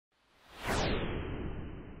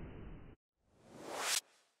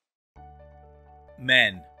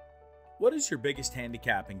Men, what is your biggest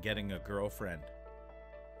handicap in getting a girlfriend?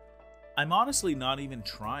 I'm honestly not even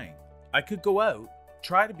trying. I could go out,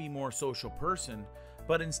 try to be more social person,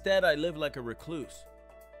 but instead I live like a recluse.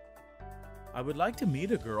 I would like to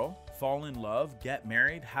meet a girl, fall in love, get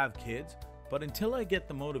married, have kids, but until I get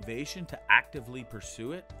the motivation to actively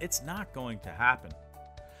pursue it, it's not going to happen.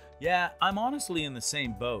 Yeah, I'm honestly in the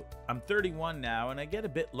same boat. I'm 31 now and I get a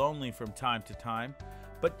bit lonely from time to time,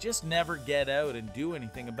 but just never get out and do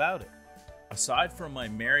anything about it. Aside from my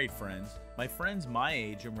married friends, my friends my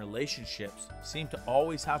age in relationships seem to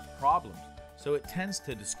always have problems, so it tends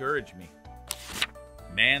to discourage me.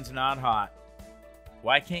 Man's not hot.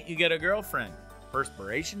 Why can't you get a girlfriend?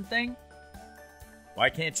 Perspiration thing?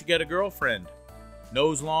 Why can't you get a girlfriend?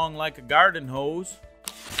 Nose long like a garden hose?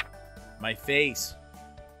 My face.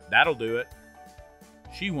 That'll do it.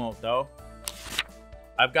 She won't though.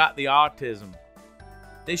 I've got the autism.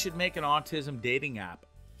 They should make an autism dating app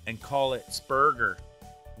and call it Spurger.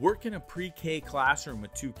 Work in a pre-K classroom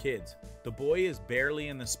with 2 kids. The boy is barely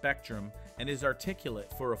in the spectrum and is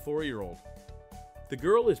articulate for a 4-year-old. The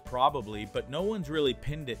girl is probably, but no one's really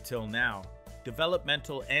pinned it till now,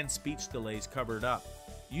 developmental and speech delays covered up.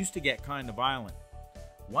 Used to get kind of violent.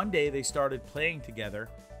 One day they started playing together,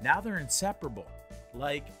 now they're inseparable.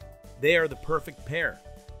 Like, they are the perfect pair.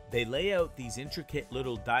 They lay out these intricate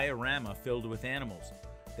little diorama filled with animals.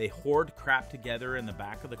 They hoard crap together in the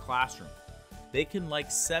back of the classroom. They can like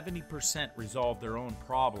 70% resolve their own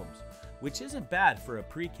problems, which isn't bad for a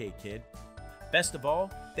pre-K kid. Best of all,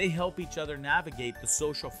 they help each other navigate the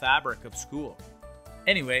social fabric of school.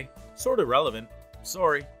 Anyway, sort of relevant,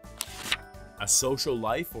 sorry. A social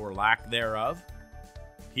life or lack thereof?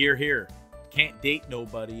 Hear, hear. Can't date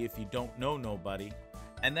nobody if you don't know nobody.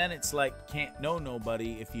 And then it's like, can't know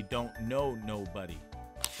nobody if you don't know nobody.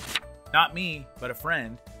 Not me, but a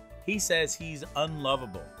friend. He says he's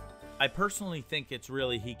unlovable. I personally think it's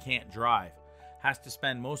really he can't drive, has to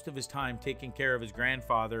spend most of his time taking care of his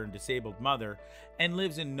grandfather and disabled mother, and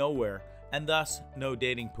lives in nowhere, and thus no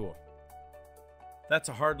dating pool. That's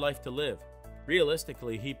a hard life to live.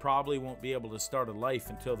 Realistically, he probably won't be able to start a life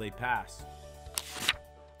until they pass.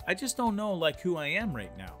 I just don't know like who I am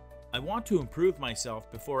right now. I want to improve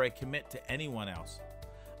myself before I commit to anyone else.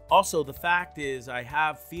 Also, the fact is I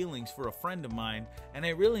have feelings for a friend of mine and I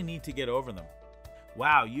really need to get over them.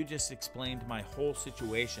 Wow, you just explained my whole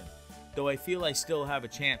situation. Though I feel I still have a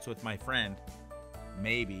chance with my friend.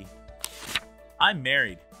 Maybe. I'm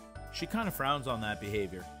married. She kind of frowns on that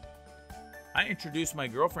behavior. I introduced my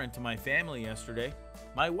girlfriend to my family yesterday.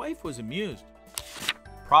 My wife was amused.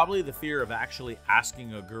 Probably the fear of actually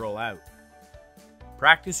asking a girl out.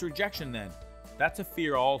 Practice rejection then. That's a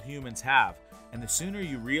fear all humans have, and the sooner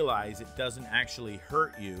you realize it doesn't actually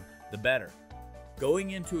hurt you, the better.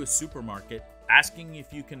 Going into a supermarket, asking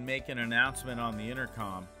if you can make an announcement on the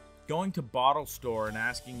intercom, going to bottle store and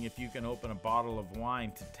asking if you can open a bottle of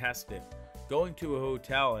wine to test it, going to a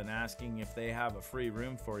hotel and asking if they have a free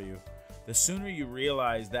room for you. The sooner you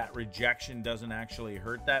realize that rejection doesn't actually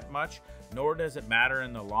hurt that much, nor does it matter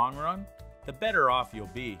in the long run, the better off you'll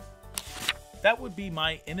be. That would be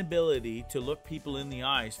my inability to look people in the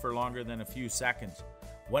eyes for longer than a few seconds.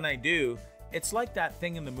 When I do, it's like that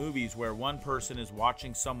thing in the movies where one person is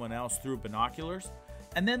watching someone else through binoculars,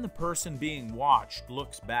 and then the person being watched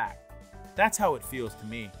looks back. That's how it feels to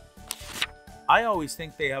me. I always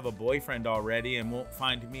think they have a boyfriend already and won't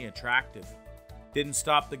find me attractive. Didn't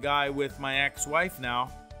stop the guy with my ex-wife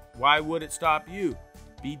now. Why would it stop you?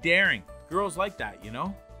 Be daring. Girls like that, you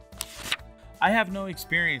know? I have no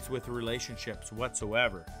experience with relationships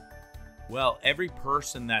whatsoever. Well, every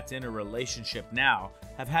person that's in a relationship now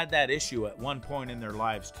have had that issue at one point in their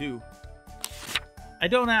lives too. I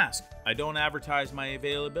don't ask. I don't advertise my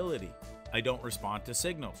availability. I don't respond to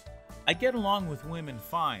signals. I get along with women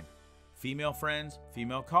fine. Female friends,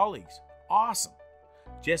 female colleagues. Awesome.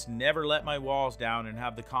 Just never let my walls down and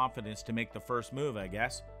have the confidence to make the first move, I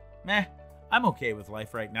guess. Meh, I'm okay with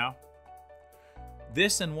life right now.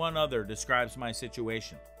 This and one other describes my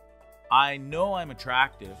situation. I know I'm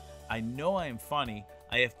attractive, I know I am funny,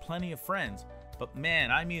 I have plenty of friends, but man,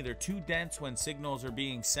 I'm either too dense when signals are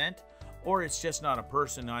being sent, or it's just not a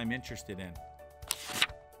person I'm interested in.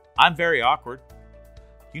 I'm very awkward.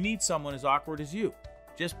 You need someone as awkward as you.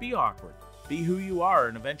 Just be awkward. Be who you are,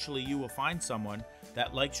 and eventually you will find someone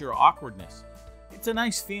that likes your awkwardness. It's a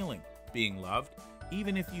nice feeling, being loved,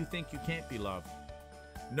 even if you think you can't be loved.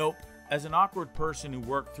 Nope. As an awkward person who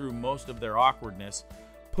worked through most of their awkwardness,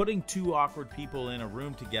 putting 2 awkward people in a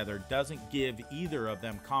room together doesn't give either of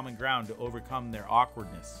them common ground to overcome their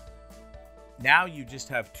awkwardness. Now you just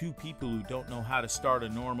have two people who don't know how to start a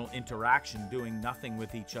normal interaction doing nothing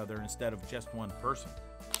with each other instead of just one person.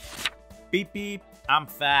 Beep beep, I'm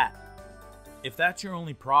fat. If that's your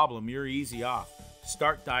only problem, you're easy off.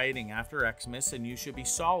 Start dieting after Xmas and you should be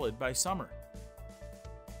solid by summer.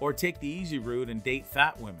 Or take the easy route and date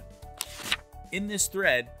fat women. In this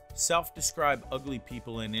thread, self-describe ugly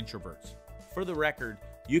people and introverts. For the record,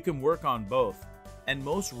 you can work on both, and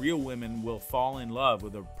most real women will fall in love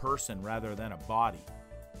with a person rather than a body.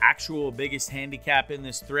 Actual biggest handicap in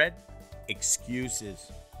this thread?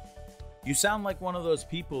 Excuses. You sound like one of those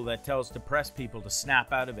people that tells depressed people to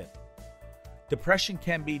snap out of it. Depression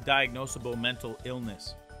can be diagnosable mental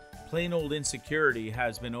illness. Plain old insecurity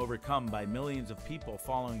has been overcome by millions of people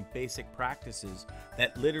following basic practices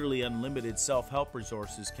that literally unlimited self-help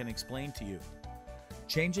resources can explain to you.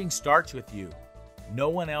 Changing starts with you. No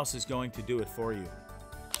one else is going to do it for you.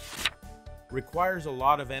 Requires a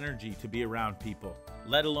lot of energy to be around people,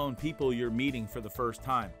 let alone people you're meeting for the first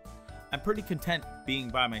time. I'm pretty content being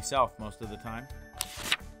by myself most of the time.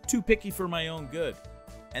 Too picky for my own good.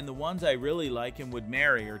 And the ones I really like and would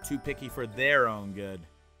marry are too picky for their own good.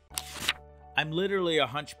 I'm literally a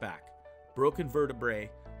hunchback, broken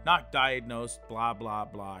vertebrae, not diagnosed, blah blah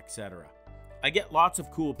blah, etc. I get lots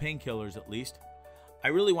of cool painkillers at least. I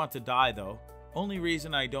really want to die though. Only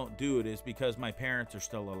reason I don't do it is because my parents are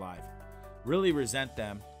still alive. Really resent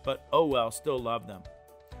them, but oh well, still love them.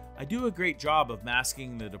 I do a great job of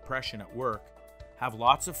masking the depression at work, have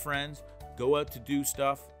lots of friends, go out to do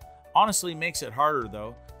stuff. Honestly, makes it harder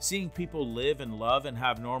though. Seeing people live and love and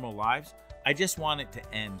have normal lives, I just want it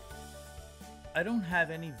to end. I don't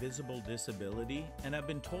have any visible disability, and I've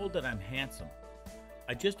been told that I'm handsome.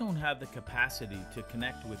 I just don't have the capacity to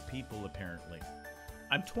connect with people apparently.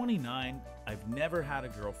 I'm 29, I've never had a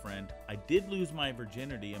girlfriend. I did lose my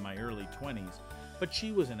virginity in my early 20s, but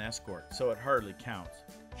she was an escort, so it hardly counts.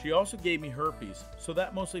 She also gave me herpes, so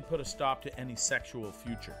that mostly put a stop to any sexual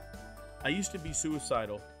future. I used to be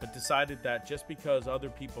suicidal, but decided that just because other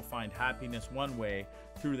people find happiness one way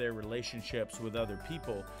through their relationships with other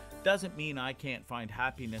people, doesn't mean I can't find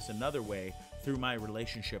happiness another way through my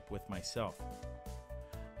relationship with myself.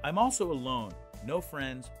 I'm also alone, no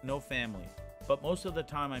friends, no family, but most of the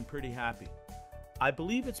time I'm pretty happy. I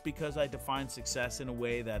believe it's because I define success in a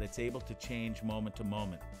way that it's able to change moment to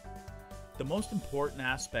moment. The most important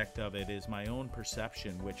aspect of it is my own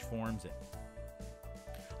perception, which forms it.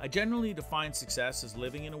 I generally define success as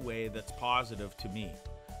living in a way that's positive to me,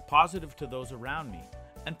 positive to those around me,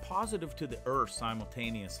 and positive to the earth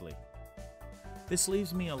simultaneously. This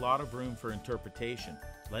leaves me a lot of room for interpretation,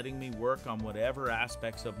 letting me work on whatever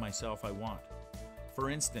aspects of myself I want. For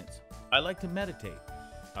instance, I like to meditate,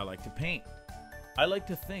 I like to paint, I like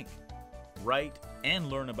to think, write, and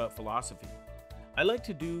learn about philosophy. I like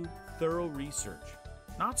to do thorough research,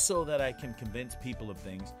 not so that I can convince people of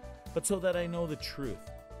things, but so that I know the truth,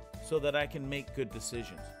 so that I can make good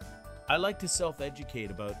decisions. I like to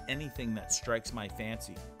self-educate about anything that strikes my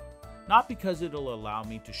fancy, not because it'll allow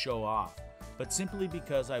me to show off, but simply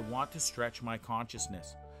because I want to stretch my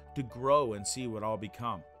consciousness, to grow and see what I'll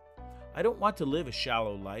become. I don't want to live a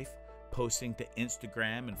shallow life, posting to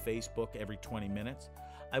Instagram and Facebook every 20 minutes.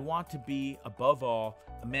 I want to be, above all,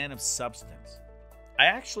 a man of substance. I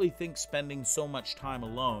actually think spending so much time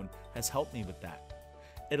alone has helped me with that.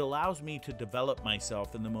 It allows me to develop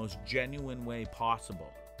myself in the most genuine way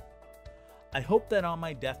possible. I hope that on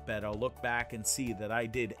my deathbed I'll look back and see that I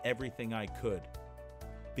did everything I could,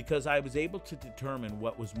 because I was able to determine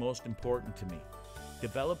what was most important to me,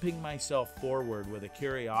 developing myself forward with a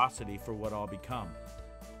curiosity for what I'll become.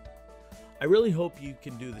 I really hope you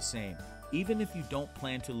can do the same, even if you don't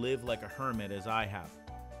plan to live like a hermit as I have.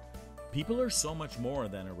 People are so much more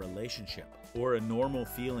than a relationship or a normal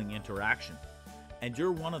feeling interaction. And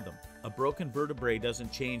you're one of them. A broken vertebrae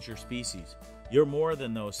doesn't change your species. You're more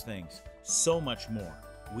than those things. So much more.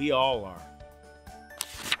 We all are.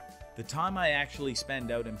 The time I actually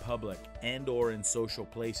spend out in public and or in social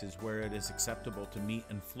places where it is acceptable to meet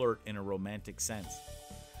and flirt in a romantic sense.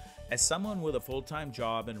 As someone with a full-time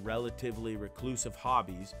job and relatively reclusive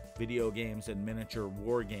hobbies, video games and miniature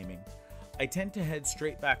wargaming, I tend to head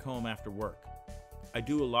straight back home after work. I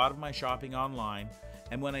do a lot of my shopping online,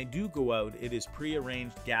 and when I do go out, it is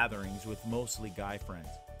pre-arranged gatherings with mostly guy friends.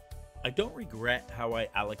 I don't regret how I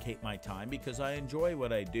allocate my time because I enjoy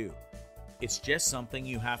what I do. It's just something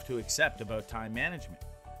you have to accept about time management.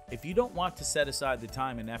 If you don't want to set aside the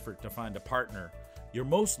time and effort to find a partner, you're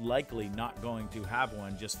most likely not going to have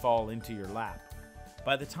one just fall into your lap.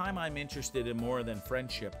 By the time I'm interested in more than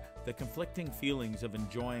friendship, the conflicting feelings of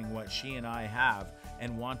enjoying what she and I have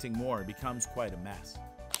and wanting more becomes quite a mess.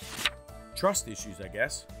 Trust issues, I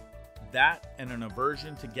guess. That and an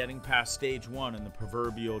aversion to getting past stage 1 in the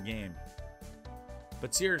proverbial game.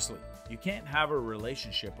 But seriously, you can't have a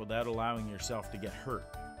relationship without allowing yourself to get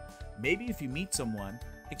hurt. Maybe if you meet someone,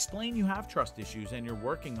 explain you have trust issues and you're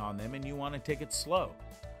working on them and you want to take it slow.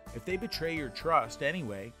 If they betray your trust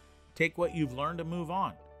anyway, take what you've learned and move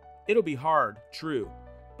on. It'll be hard, true,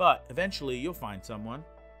 but eventually you'll find someone.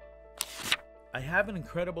 I have an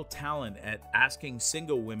incredible talent at asking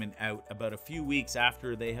single women out about a few weeks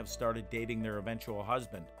after they have started dating their eventual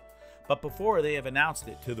husband, but before they have announced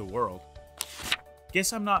it to the world.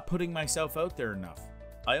 Guess I'm not putting myself out there enough.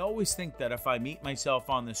 I always think that if I meet myself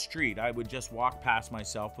on the street, I would just walk past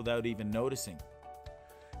myself without even noticing.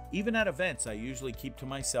 Even at events, I usually keep to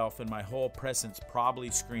myself and my whole presence probably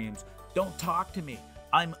screams, "Don't talk to me,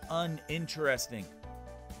 I'm uninteresting."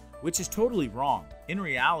 Which is totally wrong. In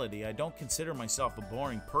reality, I don't consider myself a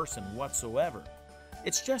boring person whatsoever.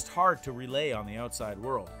 It's just hard to relay on the outside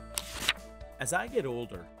world. As I get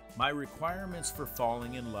older, my requirements for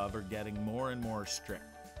falling in love are getting more and more strict.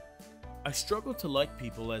 I struggle to like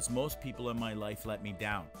people as most people in my life let me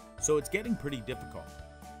down, so it's getting pretty difficult.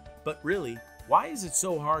 But really, why is it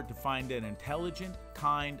so hard to find an intelligent,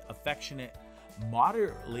 kind, affectionate,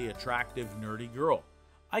 moderately attractive, nerdy girl?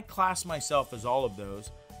 I class myself as all of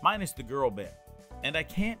those, minus the girl bit, and I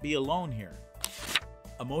can't be alone here.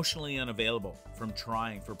 Emotionally unavailable from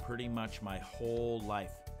trying for pretty much my whole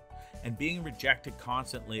life, and being rejected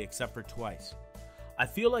constantly except for twice. I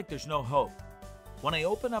feel like there's no hope. When I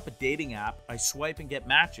open up a dating app, I swipe and get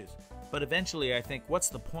matches, but eventually I think, what's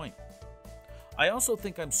the point? I also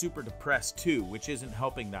think I'm super depressed too, which isn't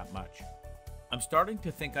helping that much. I'm starting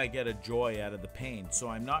to think I get a joy out of the pain, so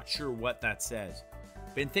I'm not sure what that says.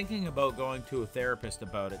 Been thinking about going to a therapist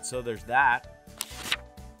about it, so there's that.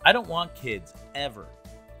 I don't want kids, ever.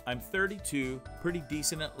 I'm 32, pretty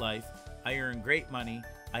decent at life, I earn great money,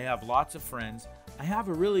 I have lots of friends, I have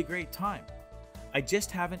a really great time. I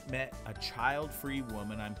just haven't met a child-free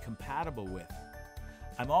woman I'm compatible with.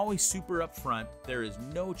 I'm always super upfront, there is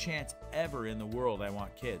no chance ever in the world I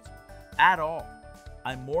want kids. At all.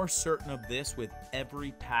 I'm more certain of this with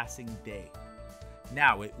every passing day.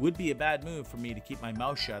 Now, it would be a bad move for me to keep my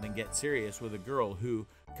mouth shut and get serious with a girl who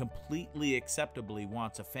completely acceptably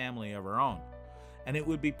wants a family of her own. And it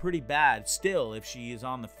would be pretty bad still if she is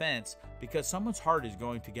on the fence because someone's heart is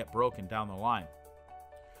going to get broken down the line.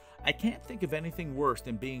 I can't think of anything worse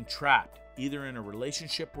than being trapped, either in a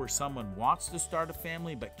relationship where someone wants to start a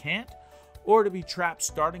family but can't, or to be trapped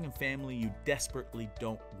starting a family you desperately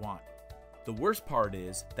don't want. The worst part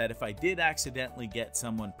is that if I did accidentally get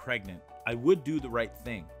someone pregnant, I would do the right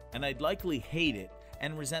thing, and I'd likely hate it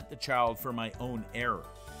and resent the child for my own error.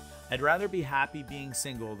 I'd rather be happy being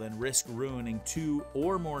single than risk ruining 2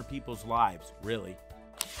 or more people's lives, really.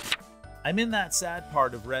 I'm in that sad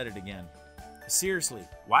part of Reddit again. Seriously,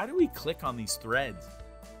 why do we click on these threads?